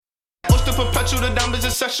the perpetual, the diamonds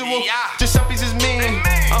is sexual. Giuseppe's is mean.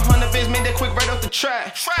 100 bits made that quick right off the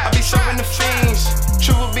track. I be serving the fiends.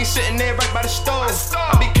 Triple be sitting there right by the stove.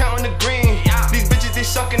 I be counting the green. These bitches, they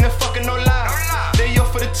sucking and fucking, no lie. They yo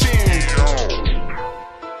for the team.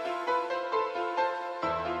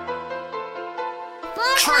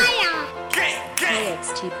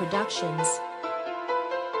 KXT Productions.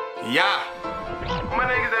 Yeah. My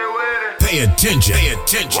niggas, they with it. Pay attention. Pay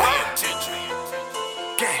attention.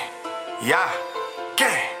 Gang. Yeah.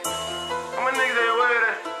 Gang. My niggas, they with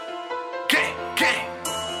it. Gang. Gang.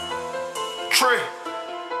 Trey.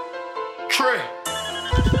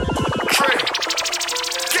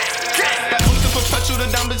 That was the perpetual, the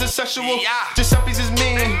diamonds is sexual. Giuseppe's is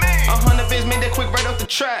mean. 100 bits made that quick right off the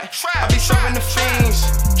track. I be serving the fiends.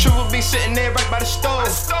 Triple be sitting there right by the stove.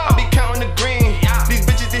 I be counting the green. These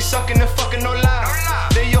bitches, they sucking and fucking, no lie.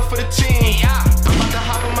 They yo for the team. I'm about to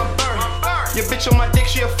hop on my bird. Your bitch on my dick,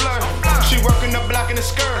 she a flirt. She working the block in the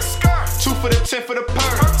skirt. 2 for the 10 for the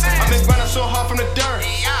perk. I been grinding so hard from the dirt.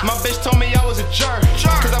 My bitch told me I was a jerk,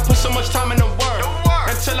 cause I put so much time in the work.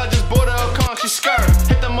 Until I just bought her a car, she skirt.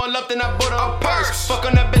 Hit them all up, then I bought her a purse. Fuck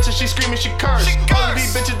on that bitch and she screaming, she curse. All of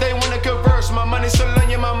these bitches, they wanna converse. My money so long,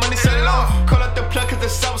 yeah, my money so long. Call out the plug cause the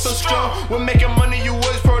south so strong. We're making money, you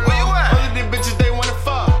always prolong. All of these bitches, they wanna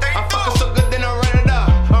fuck. I fuck her so good, then I run it up.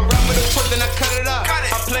 I rap with a twerk, then I cut it up.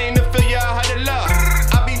 I play in the field, yeah, I had it love.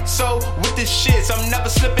 I be so with this shit, so I'm never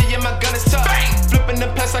slipping, yeah, my gun is tough. Flipping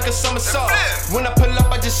the past like a somersault. When I pull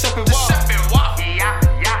up, I just step and walk.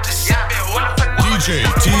 DJ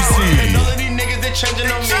TC. And all of these niggas, they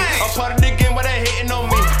changing on me. A part of the game where they hating on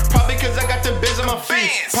me. Probably cause I got the biz on my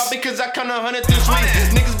feet. Probably cause I count 100 this week.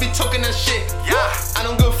 Niggas be talking that shit. I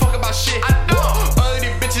don't give a fuck about shit. All of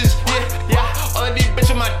these bitches, yeah. All of these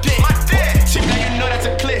bitches my dick. Shit, now you know that's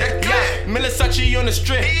a clip. Yeah. Milisachi on the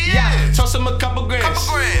strip. Yeah. Toss him a couple grams.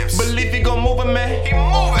 Believe he gon' move it, man.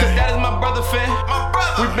 Cause that is my brother, fam.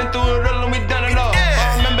 We been through it all and we done it all.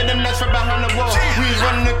 I remember them nuts right behind the wall. We was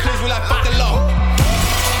running the clips, we like fuck the law.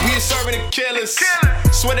 We is serving the killers.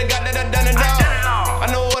 Swear to God that I done it all. I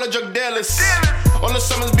know all the drug dealers. All the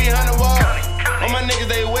summers behind the wall. All my niggas,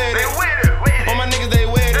 they with it. All my niggas, they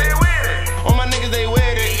with it. All my niggas, they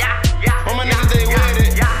with it. All my niggas, they with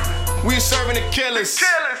it. We is serving the killers.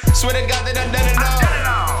 Swear to God that I done it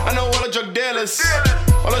all. I know all the drug dealers.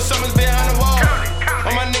 All the summers behind the wall.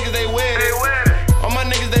 All my niggas, they with it. All my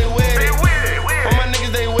niggas, they with it. All my niggas,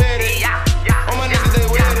 they with it. All my niggas, they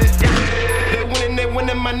with it. They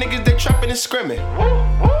winning, my niggas, they trapping and scrimming.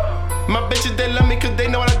 My bitches, they love me cause they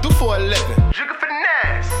know what I do for a living.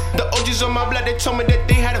 The OGs on my block, they told me that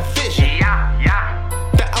they had a vision.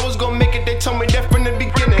 That I was gonna make it, they told me that from the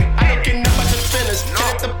beginning. I don't care nothing about your feelings.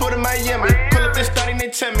 Can't have to put in Miami. Pull up this starting, they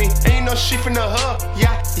tell me. And you know she from the hood,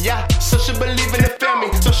 yeah. So she believe in the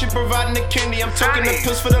family. So she providing the candy. I'm talking the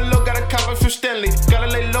pills for the low, got a copper from Stanley. Gotta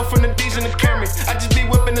lay low from the D's and the Camry. I just be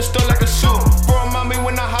whipping the store like a suit. Bro, mommy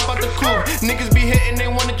when I hop out the coupe. Niggas be hitting, they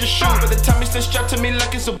wanna just shoot. But the time it's still strapped to me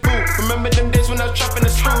like it's a boot. Remember them days when I was trapping the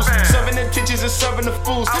schools. Serving the teachers and serving the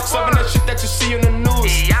fools. Serving that shit that you see on the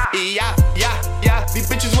news. Yeah. These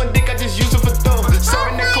bitches want dick, I just use it for dough.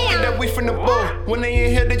 Serving that coke and that weed from the bowl. When they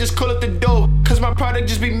in here, they just call up the dough. Cause my product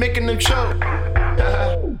just be making them choke.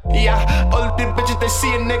 Yeah, all of these bitches, they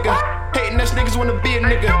see a nigga. Hating ass niggas wanna be a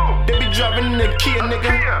nigga. They be driving in the Kia,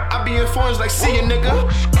 nigga. I be in foreigns like see a nigga.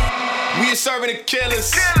 We is serving the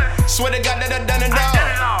killers. Swear to God that I done it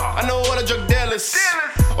all. I know all the drug dealers.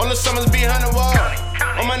 All the summers behind the wall.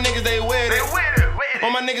 All my niggas, they with it.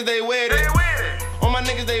 All my niggas, they with it. All my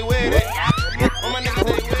niggas, they with it. All my niggas,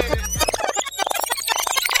 they with it.